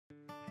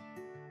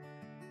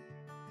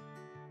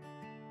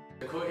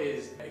The quote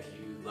is, if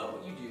you love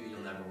what you do,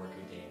 you'll never work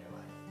a day in your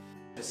life.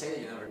 To say that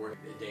you'll never work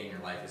a day in your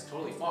life is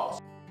totally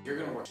false. You're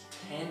going to work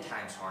 10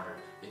 times harder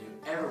than you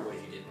ever would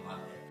if you didn't love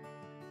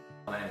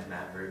it. My name is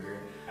Matt Brugger.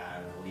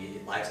 I'm the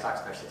lead livestock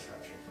specialist for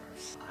Upstream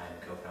Farms. I'm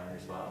a co-founder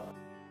as well.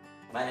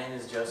 My name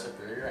is Joseph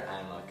Brugger.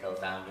 I'm a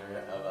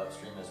co-founder of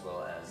Upstream as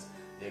well as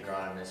the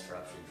agronomist for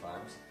Upstream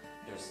Farms.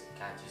 There's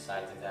kind of two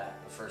sides of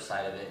that. The first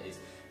side of it is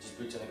just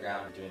boots on the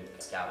ground, doing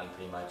scouting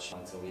pretty much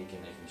once a week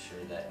and making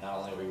sure that not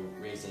only are we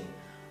raising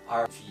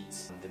our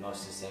feeds the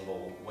most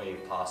sustainable way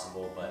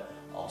possible, but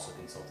also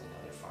consulting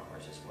other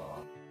farmers as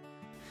well.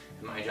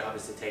 My job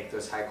is to take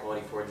those high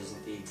quality forages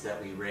and feeds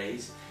that we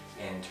raise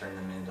and turn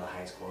them into the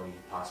highest quality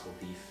possible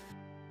beef.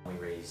 We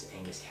raise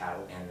Angus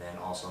cattle, and then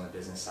also on the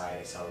business side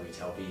I sell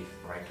retail beef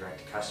right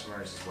direct to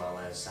customers as well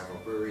as several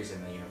breweries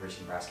in the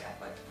University of Nebraska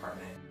Athletic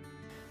Department.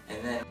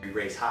 And then we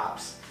raise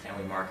hops and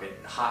we market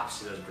hops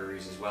to those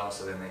breweries as well,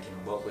 so then they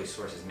can locally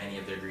source as many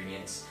of their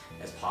ingredients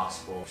as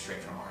possible straight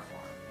from our farm.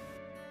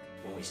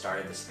 When we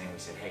started this thing, we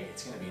said, hey,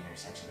 it's going to be an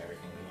intersection of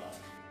everything we love.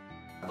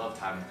 I loved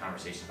having the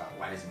conversation about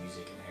why does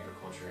music and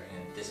agriculture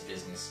and this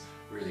business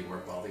really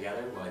work well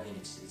together. Well, I think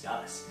it's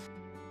us.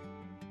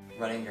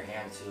 Running your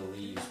hand through the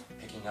leaves,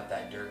 picking up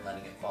that dirt,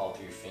 letting it fall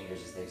through your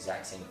fingers is the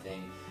exact same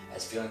thing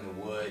as feeling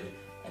the wood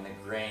and the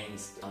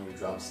grains on your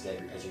drumstick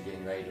as you're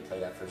getting ready to play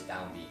that first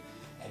downbeat.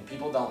 And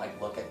people don't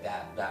look at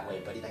that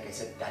way, but like I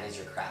said, that is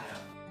your craft.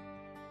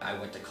 I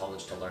went to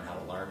college to learn how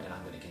to learn, and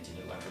I'm going to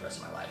continue to learn for the rest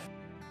of my life.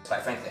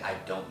 Quite frankly, I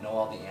don't know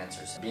all the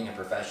answers. Being a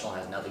professional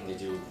has nothing to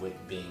do with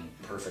being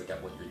perfect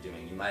at what you're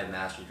doing. You might have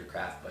mastered your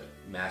craft, but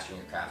mastering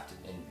your craft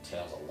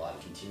entails a lot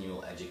of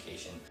continual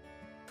education.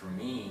 For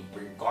me,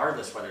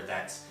 regardless whether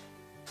that's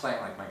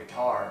playing like my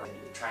guitar or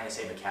trying to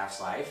save a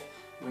calf's life,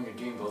 when you're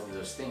doing both of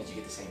those things, you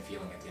get the same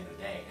feeling at the end of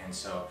the day. And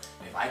so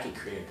if I could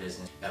create a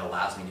business that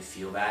allows me to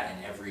feel that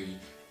in every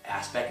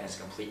aspect and it's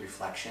a complete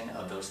reflection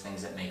of those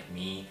things that make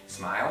me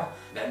smile,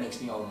 that makes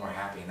me all the more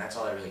happy. And that's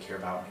all I really care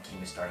about when it came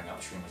to starting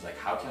Upstream, was like,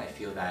 how can I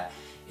feel that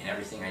in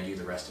everything I do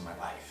the rest of my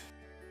life?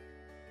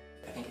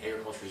 I think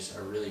agriculture is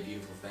a really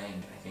beautiful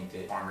thing. I think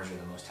that farmers are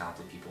the most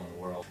talented people in the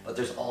world. But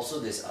there's also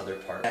this other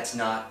part that's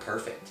not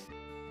perfect.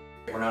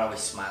 We're not always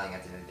smiling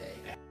at the end of the day.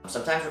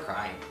 Sometimes we're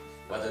crying,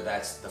 whether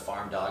that's the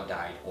farm dog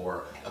died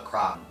or a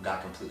crop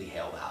got completely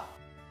hailed out.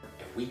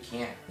 If we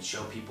can't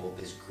show people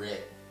this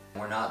grit,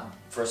 we're not,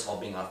 first of all,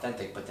 being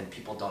authentic, but then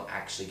people don't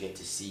actually get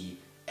to see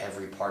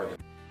every part of it.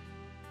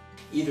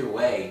 Either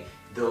way,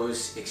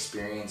 those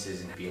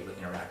experiences and be able to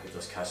interact with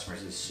those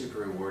customers is super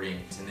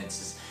rewarding. And it's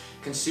this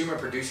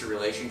consumer-producer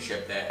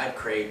relationship that I've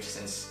craved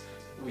since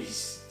we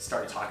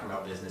started talking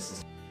about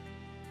business.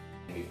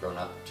 We've grown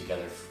up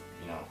together,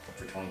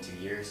 for 22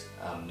 years,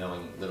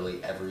 knowing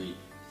literally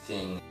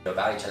everything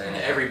about each other. And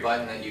every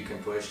button that you can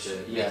push to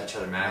make each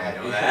other mad,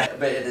 I know that.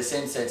 But in the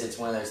same sense, it's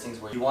one of those things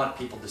where you want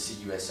people to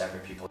see you as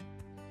separate people.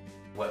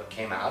 What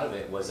came out of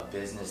it was a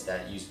business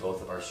that used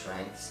both of our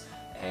strengths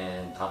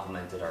and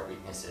complemented our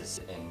weaknesses,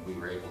 and we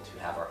were able to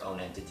have our own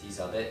entities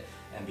of it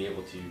and be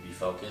able to be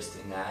focused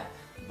in that,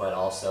 but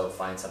also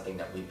find something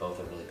that we both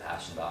are really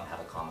passionate about and have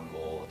a common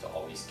goal to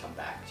always come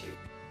back to.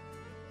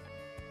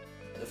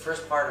 The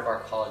first part of our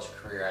college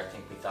career, I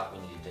think we thought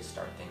we needed to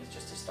start things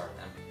just to start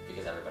them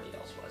because everybody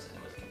else was, and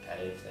it was a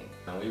competitive thing.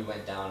 And we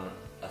went down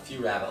a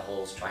few rabbit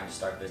holes trying to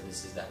start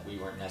businesses that we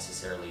weren't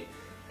necessarily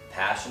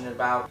passionate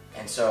about.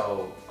 And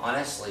so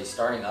honestly,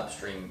 starting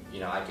Upstream,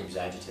 I could use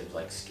adjectives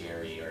like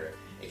scary or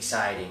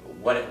exciting.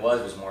 What it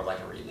was more like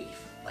a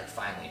relief. Like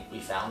finally,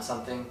 we found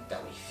something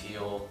that we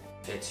feel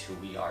fits who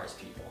we are as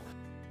people.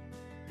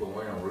 When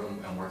we're in a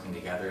room and working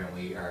together and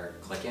we are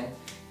clicking,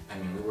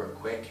 we work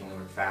quick and we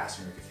work fast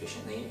and we work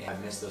efficiently. And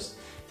I've missed those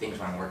things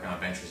when I'm working on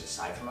ventures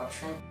aside from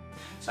Upstream.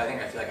 So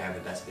I feel like I have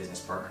the best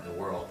business partner in the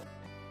world.